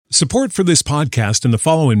Support for this podcast and the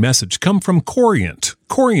following message come from Corient.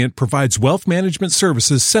 Corient provides wealth management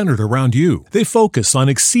services centered around you. They focus on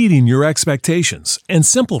exceeding your expectations and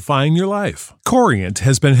simplifying your life. Corient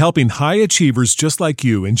has been helping high achievers just like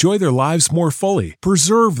you enjoy their lives more fully,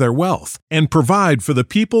 preserve their wealth, and provide for the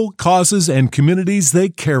people, causes, and communities they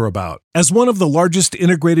care about. As one of the largest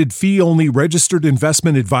integrated fee-only registered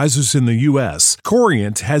investment advisors in the U.S.,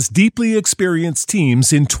 Corient has deeply experienced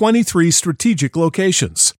teams in 23 strategic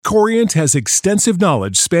locations. Corient has extensive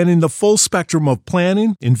knowledge spanning the full spectrum of planning,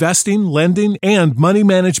 investing, lending, and money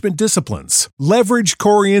management disciplines. Leverage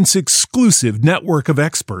Corient's exclusive network of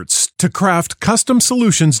experts to craft custom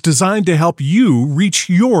solutions designed to help you reach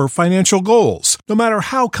your financial goals, no matter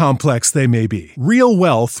how complex they may be. Real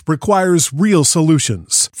wealth requires real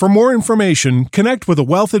solutions. For more information, connect with a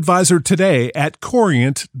wealth advisor today at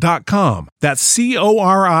Corient.com. That's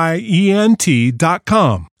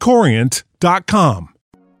Corient.com. Corient.com.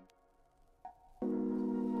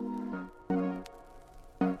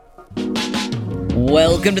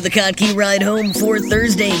 Welcome to the Kottke Ride Home for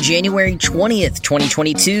Thursday, January 20th,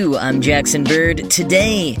 2022. I'm Jackson Bird.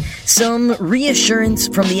 Today, some reassurance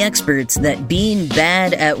from the experts that being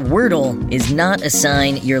bad at Wordle is not a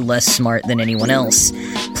sign you're less smart than anyone else.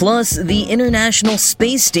 Plus, the International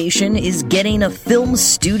Space Station is getting a film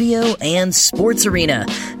studio and sports arena.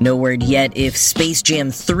 No word yet if Space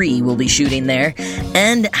Jam 3 will be shooting there.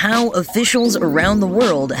 And how officials around the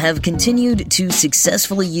world have continued to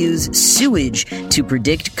successfully use sewage to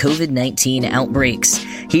predict COVID-19 outbreaks.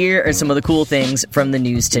 Here are some of the cool things from the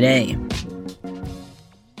news today.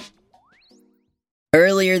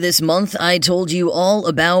 Earlier this month, I told you all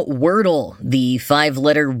about Wordle, the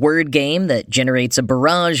 5-letter word game that generates a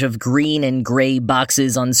barrage of green and gray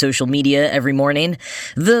boxes on social media every morning.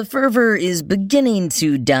 The fervor is beginning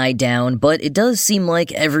to die down, but it does seem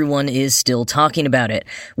like everyone is still talking about it,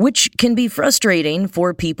 which can be frustrating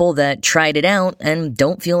for people that tried it out and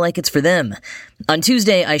don't feel like it's for them. On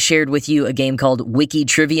Tuesday, I shared with you a game called Wiki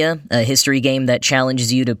Trivia, a history game that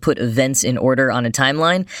challenges you to put events in order on a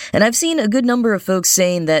timeline, and I've seen a good number of folks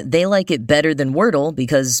saying that they like it better than Wordle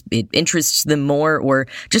because it interests them more or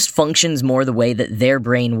just functions more the way that their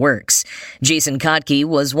brain works. Jason Kottke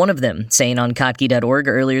was one of them, saying on Kottke.org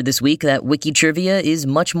earlier this week that Wiki Trivia is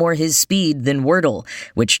much more his speed than Wordle,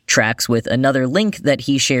 which tracks with another link that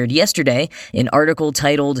he shared yesterday, an article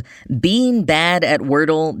titled, "Being Bad at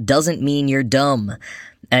Wordle Doesn't Mean You're Dumb."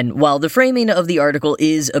 And while the framing of the article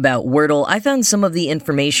is about Wordle, I found some of the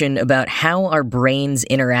information about how our brains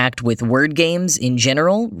interact with word games in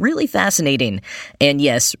general really fascinating. And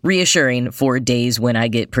yes, reassuring for days when I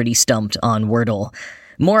get pretty stumped on Wordle.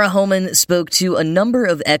 Maura Homan spoke to a number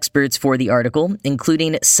of experts for the article,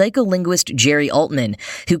 including psycholinguist Jerry Altman,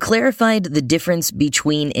 who clarified the difference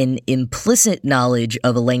between an implicit knowledge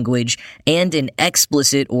of a language and an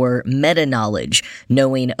explicit or meta-knowledge,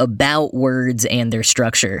 knowing about words and their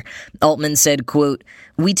structure. Altman said, quote,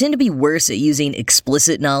 "We tend to be worse at using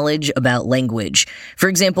explicit knowledge about language. For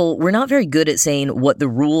example, we're not very good at saying what the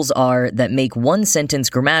rules are that make one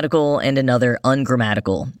sentence grammatical and another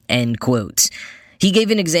ungrammatical," end quote. He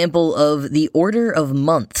gave an example of the order of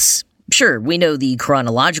months. Sure, we know the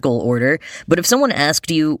chronological order, but if someone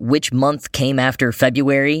asked you which month came after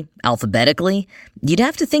February, alphabetically, you'd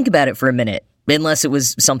have to think about it for a minute, unless it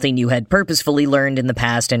was something you had purposefully learned in the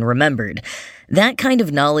past and remembered. That kind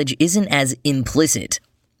of knowledge isn't as implicit.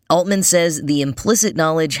 Altman says the implicit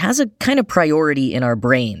knowledge has a kind of priority in our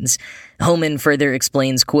brains. Homan further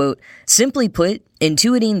explains, quote, "Simply put,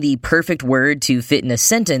 intuiting the perfect word to fit in a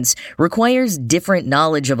sentence requires different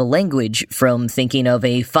knowledge of a language from thinking of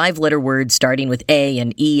a 5-letter word starting with A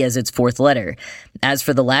and E as its 4th letter. As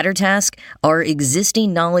for the latter task, our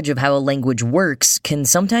existing knowledge of how a language works can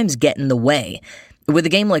sometimes get in the way. With a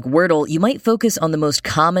game like Wordle, you might focus on the most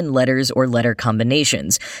common letters or letter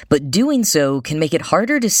combinations, but doing so can make it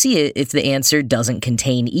harder to see it if the answer doesn't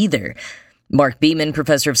contain either." Mark Beeman,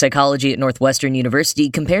 professor of psychology at Northwestern University,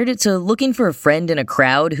 compared it to looking for a friend in a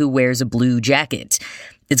crowd who wears a blue jacket.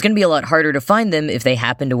 It's going to be a lot harder to find them if they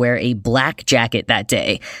happen to wear a black jacket that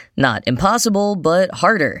day. Not impossible, but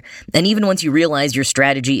harder. And even once you realize your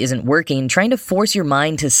strategy isn't working, trying to force your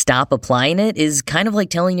mind to stop applying it is kind of like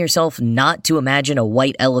telling yourself not to imagine a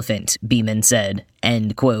white elephant, Beeman said.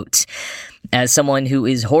 End quote. As someone who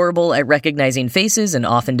is horrible at recognizing faces and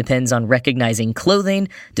often depends on recognizing clothing,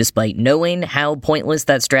 despite knowing how pointless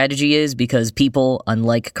that strategy is because people,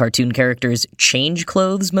 unlike cartoon characters, change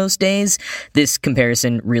clothes most days, this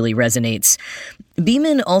comparison really resonates.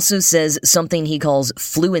 Beeman also says something he calls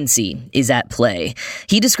fluency is at play.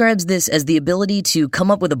 He describes this as the ability to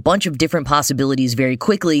come up with a bunch of different possibilities very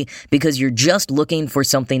quickly because you're just looking for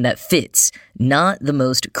something that fits, not the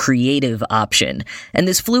most creative option. And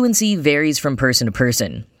this fluency varies from person to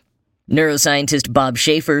person. Neuroscientist Bob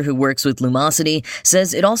Schaefer, who works with Lumosity,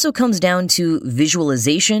 says it also comes down to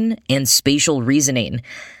visualization and spatial reasoning.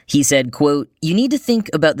 He said, quote, "You need to think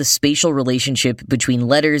about the spatial relationship between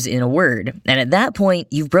letters in a word, and at that point,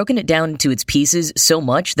 you've broken it down to its pieces so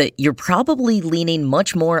much that you're probably leaning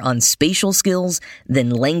much more on spatial skills than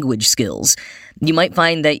language skills. You might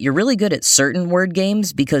find that you're really good at certain word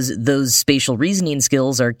games because those spatial reasoning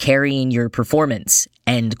skills are carrying your performance,"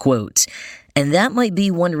 end quote. And that might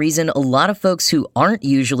be one reason a lot of folks who aren't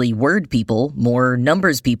usually word people, more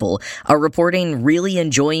numbers people, are reporting really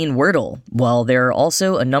enjoying Wordle, while there are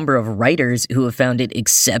also a number of writers who have found it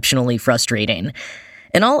exceptionally frustrating.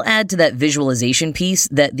 And I'll add to that visualization piece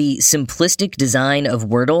that the simplistic design of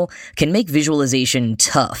Wordle can make visualization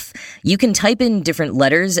tough. You can type in different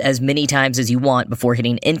letters as many times as you want before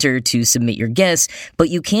hitting enter to submit your guess, but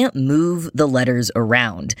you can't move the letters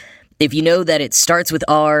around. If you know that it starts with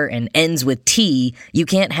R and ends with T, you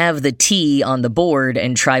can't have the T on the board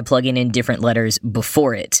and try plugging in different letters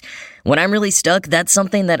before it. When I'm really stuck, that's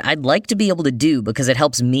something that I'd like to be able to do because it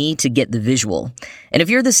helps me to get the visual. And if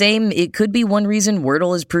you're the same, it could be one reason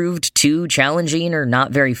Wordle has proved too challenging or not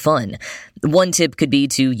very fun. One tip could be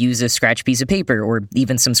to use a scratch piece of paper or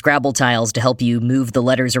even some Scrabble tiles to help you move the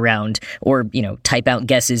letters around or, type out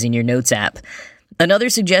guesses in your notes app. Another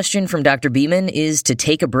suggestion from Dr. Beeman is to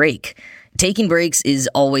take a break. Taking breaks is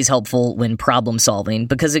always helpful when problem solving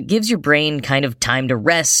because it gives your brain kind of time to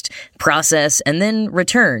rest, process, and then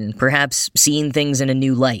return, perhaps seeing things in a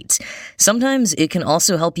new light. Sometimes it can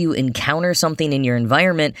also help you encounter something in your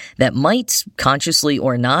environment that might, consciously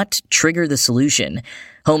or not, trigger the solution.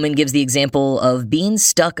 Homan gives the example of being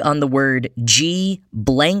stuck on the word G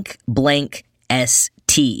blank blank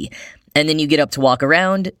ST. And then you get up to walk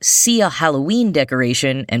around, see a Halloween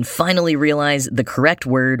decoration, and finally realize the correct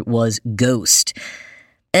word was ghost.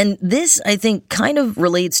 And this, I think, kind of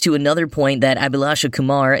relates to another point that Abhilasha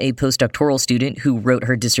Kumar, a postdoctoral student who wrote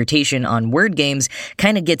her dissertation on word games,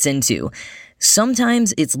 kind of gets into.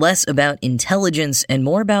 Sometimes it's less about intelligence and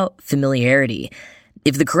more about familiarity.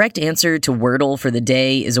 If the correct answer to Wordle for the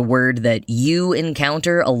day is a word that you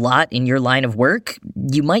encounter a lot in your line of work,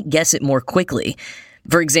 you might guess it more quickly.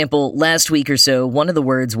 For example, last week or so, one of the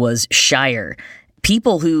words was shire.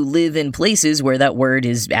 People who live in places where that word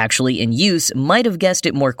is actually in use might have guessed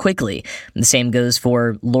it more quickly. The same goes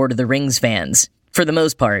for Lord of the Rings fans. For the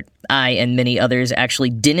most part, I and many others actually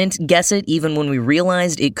didn't guess it even when we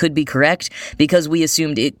realized it could be correct because we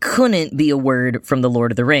assumed it couldn't be a word from the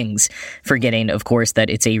Lord of the Rings, forgetting, of course, that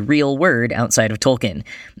it's a real word outside of Tolkien.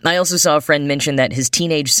 I also saw a friend mention that his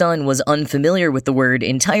teenage son was unfamiliar with the word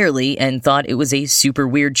entirely and thought it was a super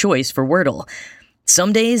weird choice for Wordle.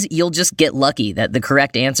 Some days, you'll just get lucky that the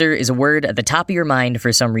correct answer is a word at the top of your mind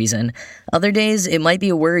for some reason. Other days, it might be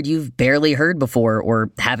a word you've barely heard before or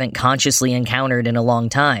haven't consciously encountered in a long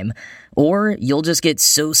time. Or you'll just get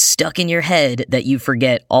so stuck in your head that you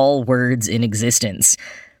forget all words in existence.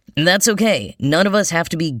 And that's okay. None of us have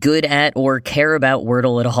to be good at or care about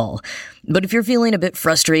Wordle at all. But if you're feeling a bit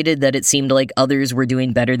frustrated that it seemed like others were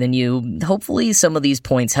doing better than you, hopefully some of these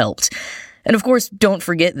points helped. And of course, don't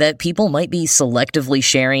forget that people might be selectively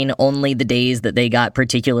sharing only the days that they got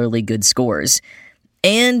particularly good scores.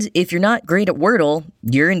 And if you're not great at Wordle,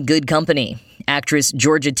 you're in good company. Actress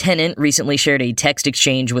Georgia Tennant recently shared a text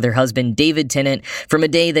exchange with her husband David Tennant from a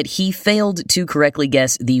day that he failed to correctly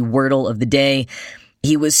guess the Wordle of the day.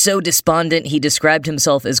 He was so despondent, he described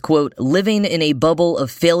himself as, quote, living in a bubble of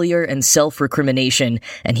failure and self-recrimination,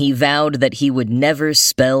 and he vowed that he would never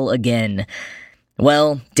spell again.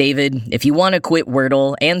 Well, David, if you want to quit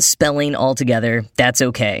Wordle and spelling altogether, that's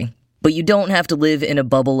okay. But you don't have to live in a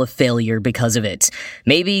bubble of failure because of it.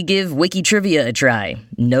 Maybe give Wikitrivia a try.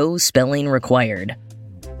 No spelling required.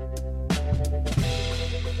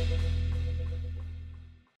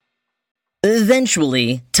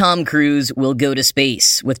 Eventually, Tom Cruise will go to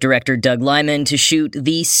space with director Doug Liman to shoot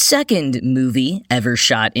the second movie ever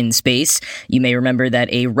shot in space. You may remember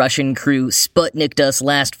that a Russian crew Sputniked us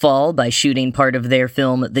last fall by shooting part of their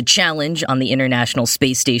film The Challenge on the International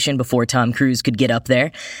Space Station before Tom Cruise could get up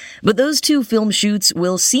there. But those two film shoots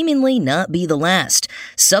will seemingly not be the last.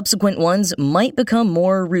 Subsequent ones might become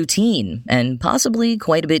more routine, and possibly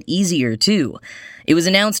quite a bit easier too. It was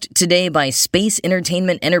announced today by Space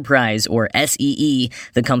Entertainment Enterprise, or SEE,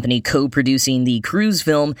 the company co-producing the Cruise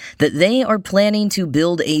film, that they are planning to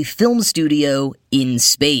build a film studio in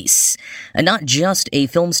space. And not just a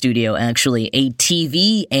film studio, actually, a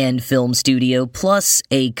TV and film studio, plus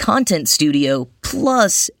a content studio,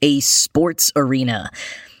 plus a sports arena.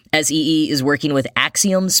 SEE is working with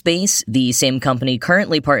Axiom Space, the same company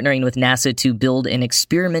currently partnering with NASA to build an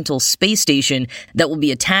experimental space station that will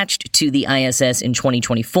be attached to the ISS in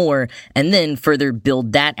 2024, and then further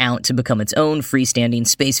build that out to become its own freestanding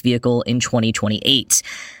space vehicle in 2028.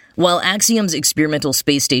 While Axiom's experimental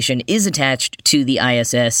space station is attached to the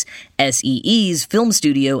ISS, SEE's film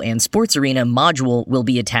studio and sports arena module will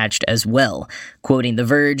be attached as well. Quoting The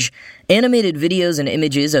Verge, "Animated videos and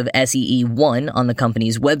images of SEE-1 on the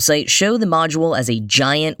company's website show the module as a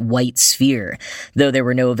giant white sphere, though there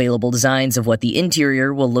were no available designs of what the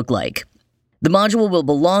interior will look like. The module will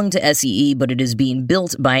belong to SEE, but it is being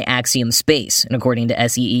built by Axiom Space, and according to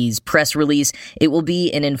SEE's press release, it will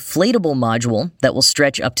be an inflatable module that will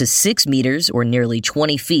stretch up to 6 meters or nearly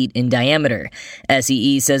 20 feet in diameter.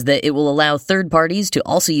 SEE says that it will allow third parties to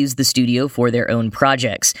also use the studio for their own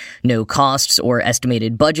projects. No costs or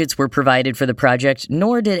estimated budgets were provided for the project,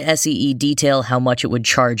 nor did SEE detail how much it would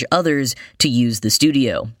charge others to use the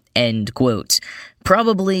studio." End quote.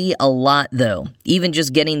 Probably a lot, though. Even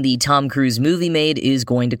just getting the Tom Cruise movie made is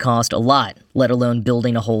going to cost a lot, let alone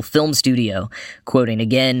building a whole film studio. Quoting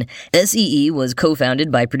again, SEE was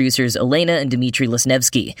co-founded by producers Elena and Dmitry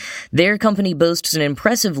Lesnevsky. Their company boasts an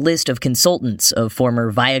impressive list of consultants of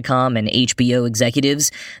former Viacom and HBO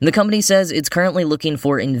executives. The company says it's currently looking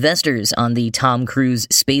for investors on the Tom Cruise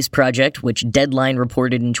space project, which Deadline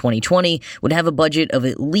reported in 2020 would have a budget of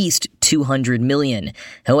at least $200 million.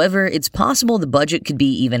 However, it's possible the budget could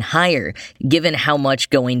be even higher, given how much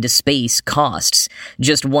going to space costs.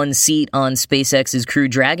 Just one seat on SpaceX's Crew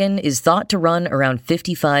Dragon is thought to run around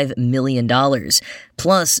 $55 million.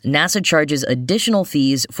 Plus, NASA charges additional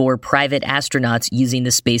fees for private astronauts using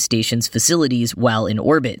the space station's facilities while in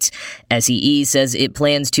orbit. SEE says it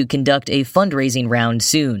plans to conduct a fundraising round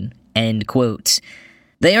soon. End quote.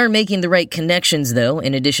 They are making the right connections, though.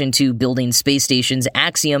 In addition to building space stations,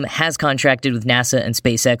 Axiom has contracted with NASA and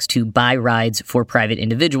SpaceX to buy rides for private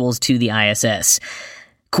individuals to the ISS.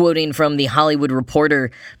 Quoting from The Hollywood Reporter,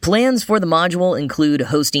 plans for the module include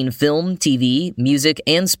hosting film, TV, music,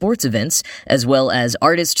 and sports events, as well as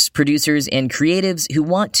artists, producers, and creatives who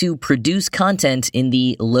want to produce content in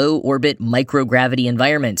the low-orbit microgravity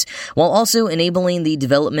environment, while also enabling the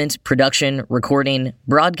development, production, recording,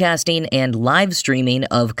 broadcasting, and live streaming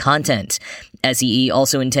of content. SEE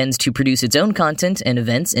also intends to produce its own content and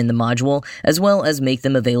events in the module, as well as make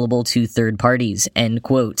them available to third parties, end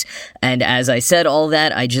quote. And as I said all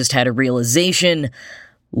that, I just had a realization.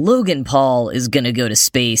 Logan Paul is gonna go to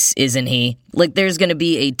space, isn't he? Like, there's gonna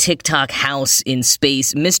be a TikTok house in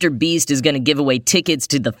space. Mr. Beast is gonna give away tickets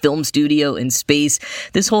to the film studio in space.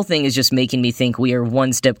 This whole thing is just making me think we are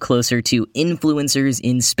one step closer to influencers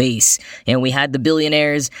in space. And we had the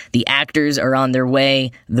billionaires, the actors are on their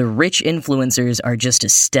way, the rich influencers are just a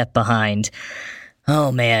step behind.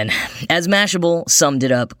 Oh man. As Mashable summed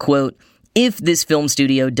it up, quote, "If this film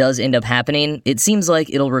studio does end up happening, it seems like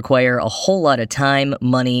it'll require a whole lot of time,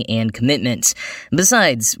 money, and commitment.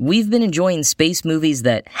 Besides, we've been enjoying space movies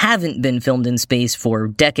that haven't been filmed in space for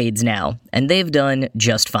decades now, and they've done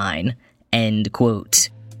just fine." End quote.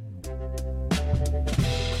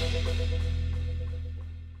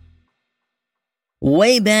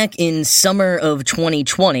 Way back in summer of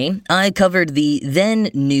 2020, I covered the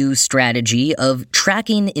then new strategy of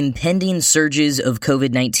tracking impending surges of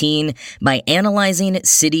COVID-19 by analyzing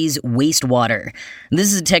cities' wastewater.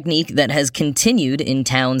 This is a technique that has continued in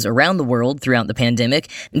towns around the world throughout the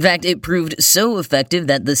pandemic. In fact, it proved so effective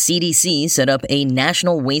that the CDC set up a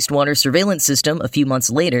national wastewater surveillance system a few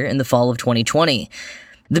months later in the fall of 2020.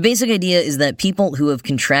 The basic idea is that people who have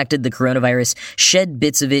contracted the coronavirus shed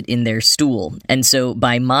bits of it in their stool, and so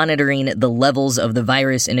by monitoring the levels of the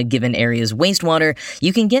virus in a given area's wastewater,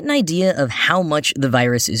 you can get an idea of how much the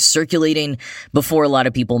virus is circulating before a lot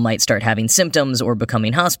of people might start having symptoms or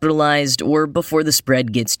becoming hospitalized, or before the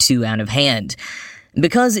spread gets too out of hand.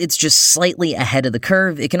 Because it's just slightly ahead of the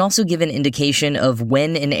curve, it can also give an indication of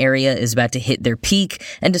when an area is about to hit their peak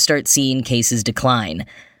and to start seeing cases decline.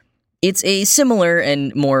 It's a similar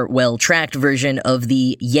and more well-tracked version of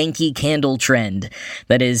the Yankee Candle trend.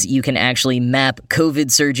 That is, you can actually map COVID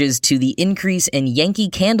surges to the increase in Yankee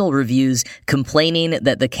Candle reviews complaining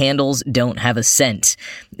that the candles don't have a scent.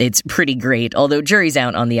 It's pretty great, although jury's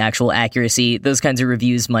out on the actual accuracy. Those kinds of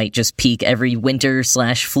reviews might just peak every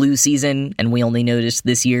winter/flu season, and we only noticed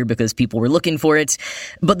this year because people were looking for it.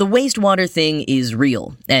 But the wastewater thing is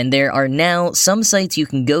real, and there are now some sites you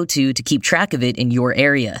can go to keep track of it in your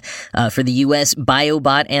area. For the U.S.,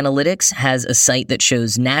 BioBot Analytics has a site that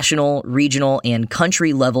shows national, regional, and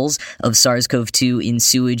country levels of SARS-CoV-2 in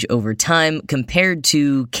sewage over time compared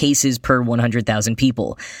to cases per 100,000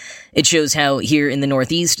 people. It shows how here in the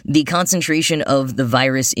Northeast, the concentration of the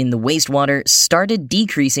virus in the wastewater started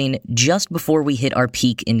decreasing just before we hit our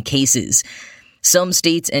peak in cases. Some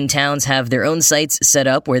states and towns have their own sites set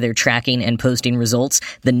up where they're tracking and posting results.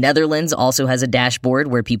 The Netherlands also has a dashboard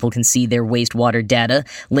where people can see their wastewater data.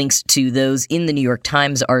 Links to those in the New York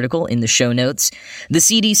Times article in the show notes. The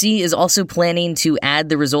CDC is also planning to add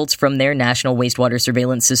the results from their national wastewater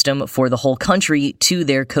surveillance system for the whole country to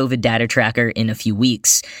their COVID data tracker in a few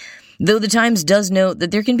weeks. Though the Times does note that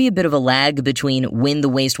there can be a bit of a lag between when the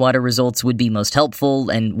wastewater results would be most helpful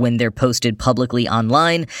and when they're posted publicly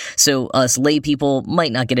online, so us lay people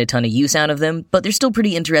might not get a ton of use out of them, but they're still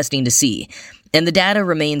pretty interesting to see. And the data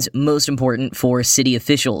remains most important for city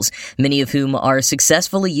officials, many of whom are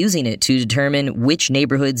successfully using it to determine which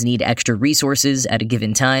neighborhoods need extra resources at a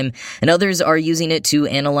given time, and others are using it to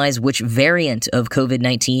analyze which variant of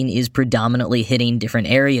COVID-19 is predominantly hitting different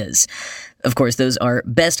areas. Of course, those are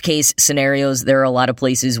best-case scenarios. There are a lot of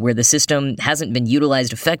places where the system hasn't been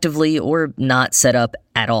utilized effectively or not set up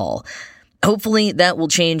at all. Hopefully that will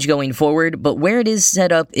change going forward, but where it is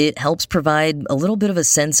set up, it helps provide a little bit of a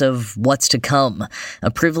sense of what's to come, a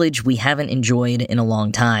privilege we haven't enjoyed in a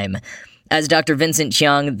long time. As Dr. Vincent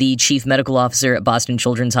Chiang, the chief medical officer at Boston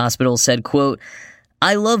Children's Hospital, said, quote,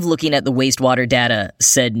 "I love looking at the wastewater data,"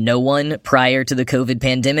 said no one prior to the COVID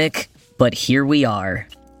pandemic, but here we are.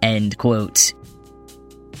 End quote.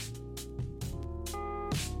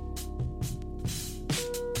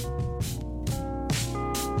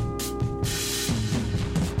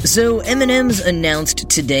 So M&M's announced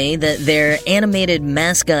today that their animated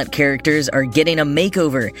mascot characters are getting a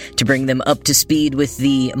makeover to bring them up to speed with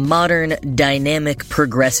the modern, dynamic,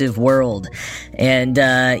 progressive world. And,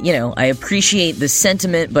 I appreciate the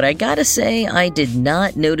sentiment, but I gotta say I did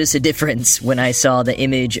not notice a difference when I saw the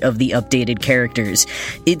image of the updated characters.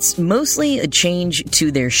 It's mostly a change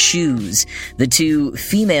to their shoes. The two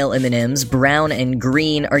female M&M's, brown and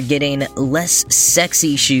green, are getting less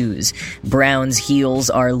sexy shoes. Brown's heels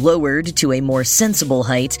are lowered to a more sensible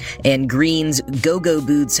height, and Green's go-go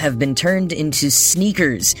boots have been turned into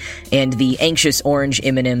sneakers, and the anxious orange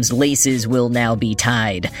M&M's laces will now be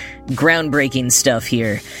tied. Groundbreaking stuff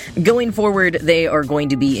here. Going forward, they are going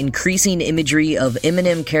to be increasing imagery of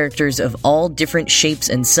M&M characters of all different shapes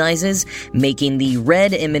and sizes, making the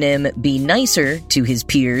red M&M be nicer to his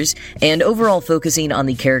peers, and overall focusing on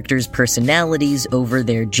the characters' personalities over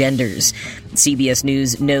their genders. CBS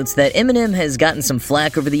News notes that M&M has gotten some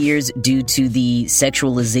flack over the years due to the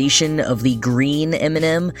sexualization of the green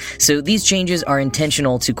M&M, so these changes are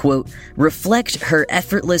intentional to, quote, reflect her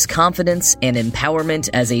effortless confidence and empowerment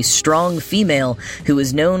as a strong female who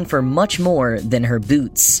is known for much more than her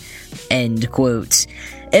boots, end quote.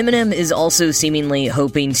 M&M is also seemingly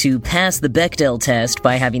hoping to pass the Bechdel test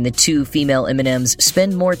by having the two female M&Ms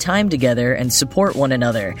spend more time together and support one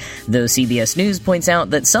another, though CBS News points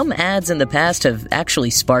out that some ads in the past have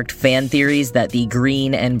actually sparked fan theories that the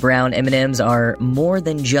green and brown M&Ms are more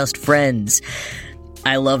than just friends.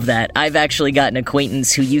 I love that. I've actually got an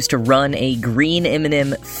acquaintance who used to run a green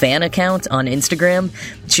M&M fan account on Instagram.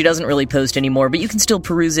 She doesn't really post anymore, but you can still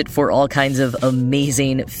peruse it for all kinds of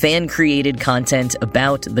amazing fan-created content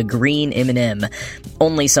about the green M&M.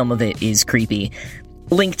 Only some of it is creepy.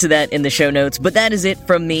 Link to that in the show notes, but that is it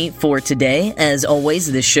from me for today. As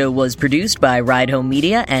always, this show was produced by Ride Home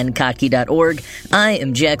Media and Kottke.org. I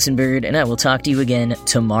am Jackson Bird, and I will talk to you again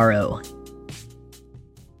tomorrow.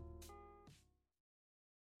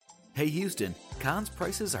 Hey Houston, Conn's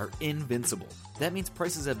prices are invincible. That means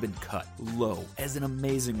prices have been cut low, as in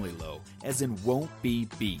amazingly low, as in won't be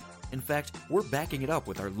beat. In fact, we're backing it up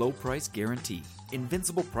with our low price guarantee.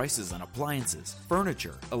 Invincible prices on appliances,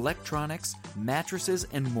 furniture, electronics, mattresses,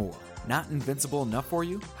 and more. Not invincible enough for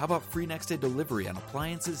you? How about free next day delivery on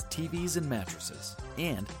appliances, TVs, and mattresses?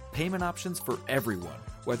 And payment options for everyone,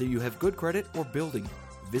 whether you have good credit or building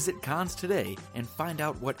it. Visit Conn's today and find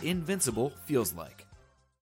out what invincible feels like.